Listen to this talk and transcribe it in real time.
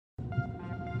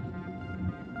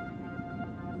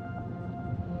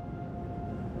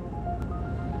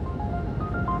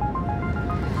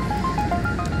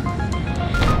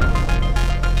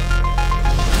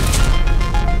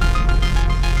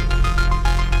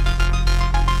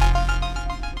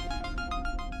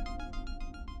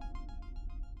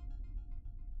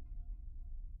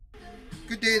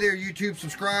Hey there, YouTube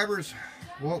subscribers.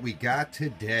 What we got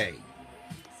today?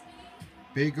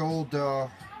 Big old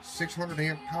 600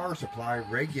 amp power supply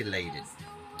regulated.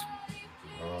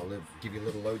 Give you a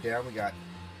little lowdown. We got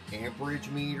amperage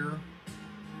meter,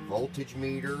 voltage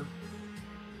meter,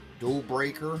 dual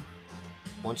breaker.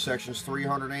 One section's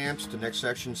 300 amps, the next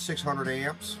section's 600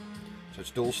 amps. So it's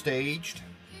dual staged.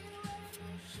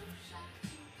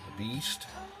 The Beast.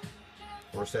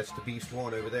 Of course, that's the Beast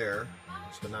 1 over there.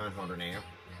 It's the 900 amp.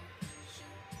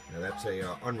 Now that's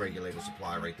a unregulated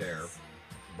supply right there.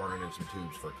 Burning in some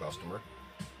tubes for a customer.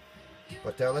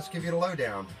 But let's give you the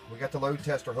lowdown. We got the load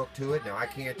tester hooked to it. Now I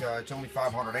can't, it's only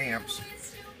 500 amps.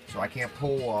 So I can't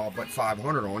pull but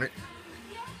 500 on it.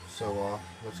 So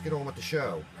let's get on with the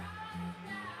show.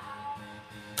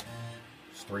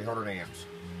 It's 300 amps.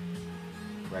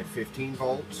 We're at 15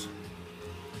 volts.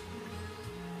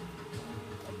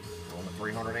 On the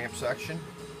 300 amp section.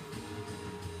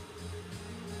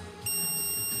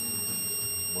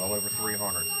 Well over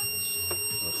 300.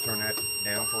 Let's turn that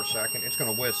down for a second. It's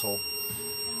going to whistle.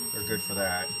 They're good for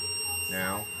that.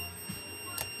 Now,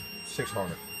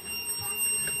 600.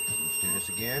 Let's do this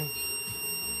again.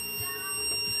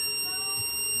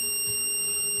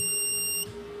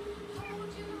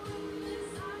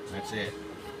 That's it.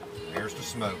 There's the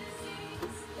smoke.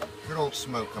 Good old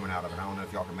smoke coming out of it. I don't know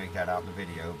if y'all can make that out in the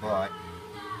video, but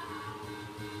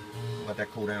let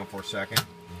that cool down for a second.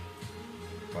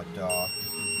 But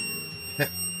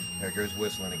there goes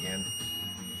whistling again.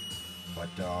 But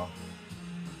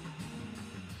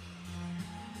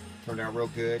turned out real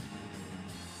good.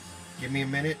 Give me a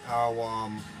minute. I'll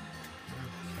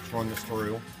let's run this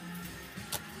through.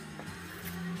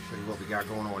 Show you what we got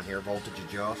going on here. Voltage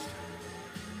adjust.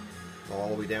 Go all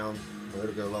the way down. Well,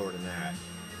 it'll go lower than that.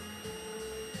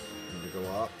 Need to go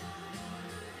up.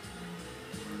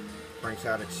 Cranks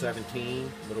out at 17.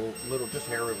 Little, just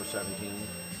hair over 17.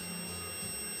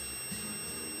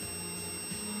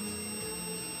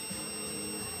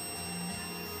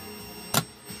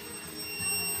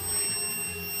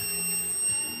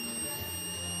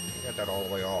 Got that all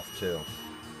the way off too.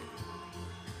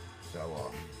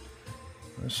 So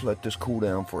let's let this cool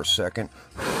down for a second.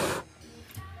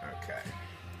 Okay.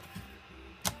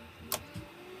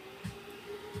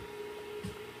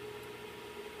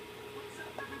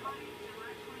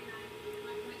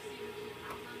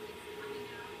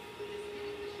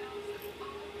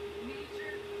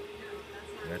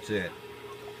 That's it.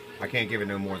 I can't give it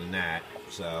no more than that.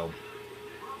 So,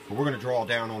 but we're going to draw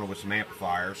down on it with some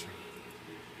amplifiers.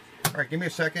 Alright, give me a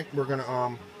second. We're going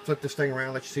to flip this thing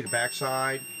around, let you see the back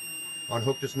side,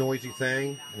 unhook this noisy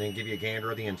thing, and then give you a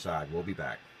gander of the inside. We'll be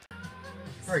back.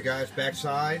 Alright guys, back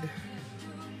side.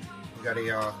 We got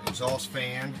a exhaust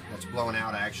fan that's blowing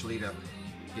out actually to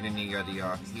get in the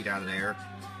heat out of there.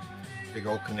 Big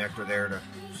old connector there to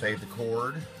save the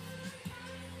cord.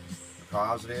 Your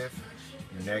positive,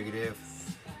 your negative,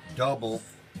 double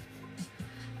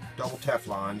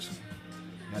Teflons.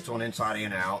 That's on inside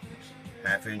and out.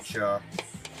 1/2 inch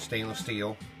stainless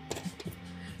steel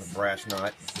with brass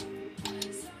nut.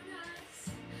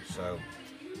 So,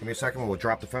 give me a second, we'll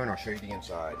drop the phone, I'll show you the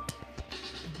inside.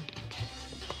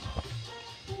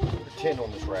 Put a tin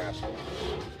on this rascal.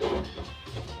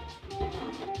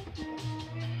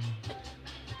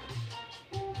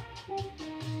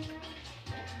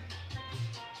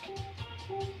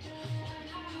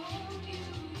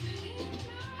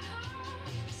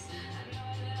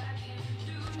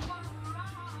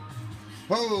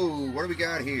 Whoa, what do we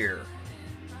got here?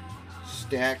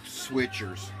 Stacked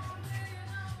switchers.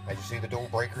 As you see the dual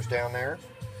breakers down there.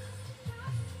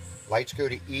 Lights go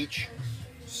to each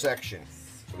section.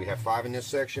 So we have 5 in this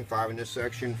section, 5 in this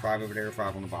section, 5 over there,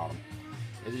 5 on the bottom.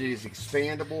 It is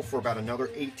expandable for about another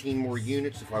 18 more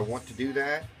units if I want to do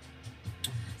that.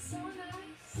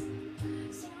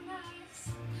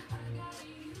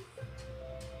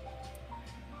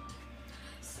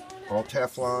 All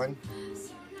Teflon.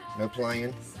 No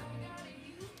playing.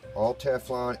 All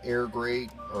Teflon, air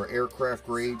grade or aircraft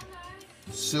grade,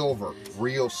 silver,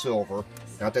 real silver.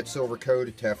 Not that silver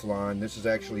coated Teflon. This is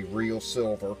actually real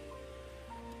silver.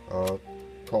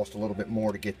 Cost a little bit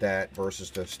more to get that versus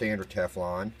the standard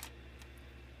Teflon.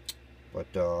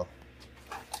 But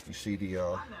you see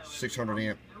the 600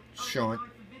 amp shunt.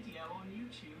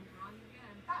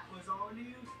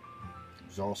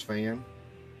 Exhaust fan.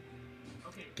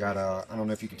 Got I don't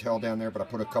know if you can tell down there, but I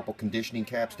put a couple conditioning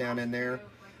caps down in there.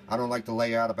 I don't like to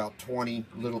lay out about 20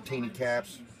 little teeny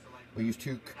caps. We use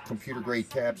 2 computer grade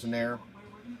caps in there.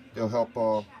 They'll help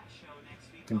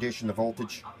condition the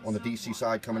voltage on the DC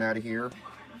side coming out of here.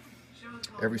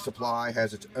 Every supply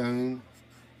has its own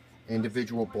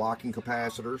individual blocking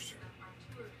capacitors.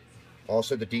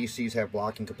 Also, the DCs have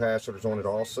blocking capacitors on it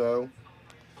also.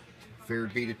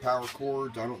 Ferrite beaded power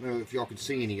cords. I don't know if y'all can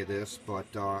see any of this, but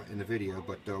in the video,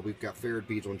 but we've got ferrite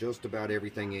beads on just about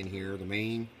everything in here. The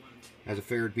main has a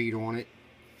ferrite bead on it.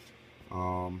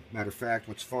 Matter of fact,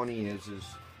 what's funny is let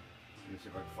me see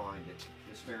if I can find it.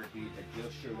 This ferrite bead that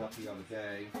just showed up the other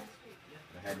day.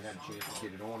 I hadn't had a chance to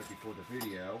get it on it before the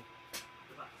video.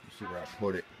 Let's see where I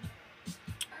put it.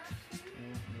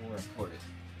 Where I put it.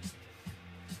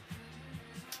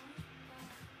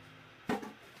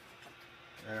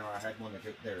 I had one that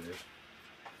there it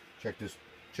is.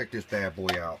 Check this bad boy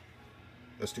out.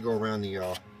 That's to go around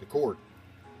the cord.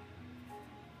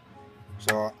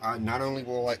 So not only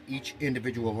will each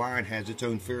individual line has its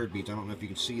own ferrite beads. I don't know if you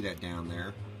can see that down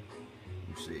there.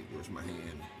 Let me see. Where's my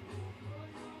hand?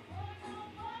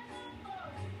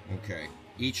 Okay.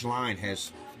 Each line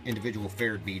has individual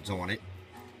ferrite beads on it.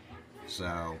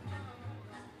 So,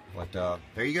 but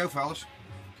there you go, fellas.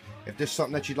 If this is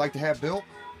something that you'd like to have built,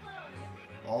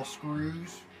 all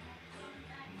screws,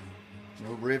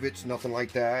 no rivets, nothing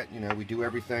like that. You know, we do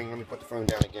everything. Let me put the phone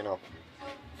down again. I'll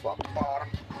flop the bottom.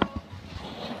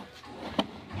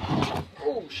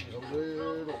 Oh, she's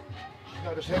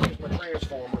not as heavy as my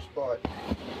Transformers, but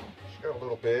she's got a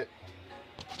little bit.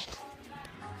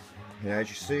 And as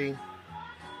you see,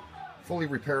 fully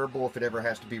repairable if it ever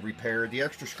has to be repaired. The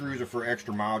extra screws are for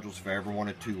extra modules if I ever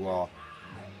wanted to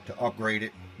upgrade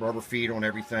it. Rubber feet on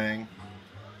everything.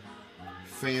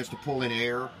 Fans to pull in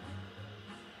air.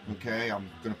 Okay, I'm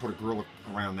going to put a grill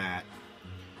around that.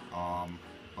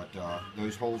 But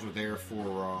those holes are there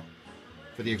for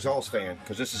the exhaust fan,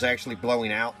 because this is actually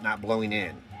blowing out, not blowing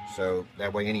in. So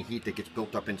that way any heat that gets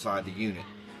built up inside the unit.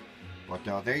 But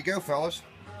there you go, fellas.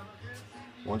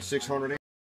 1/600.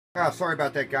 Sorry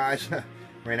about that, guys.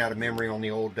 Ran out of memory on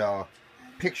the old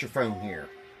picture phone here.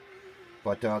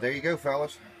 But there you go,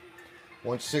 fellas.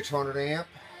 1/600 amp.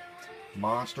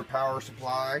 Monster power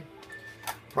supply.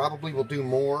 Probably will do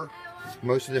more.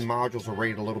 Most of the modules are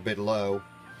rated a little bit low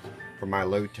from my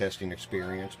load testing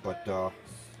experience, but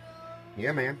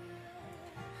yeah, man,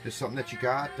 if this is something that you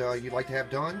got you'd like to have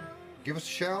done, give us a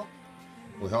shout.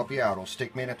 We'll help you out on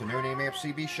Stickman at the No Name Amp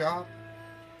CB shop,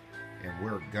 and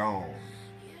we're gone.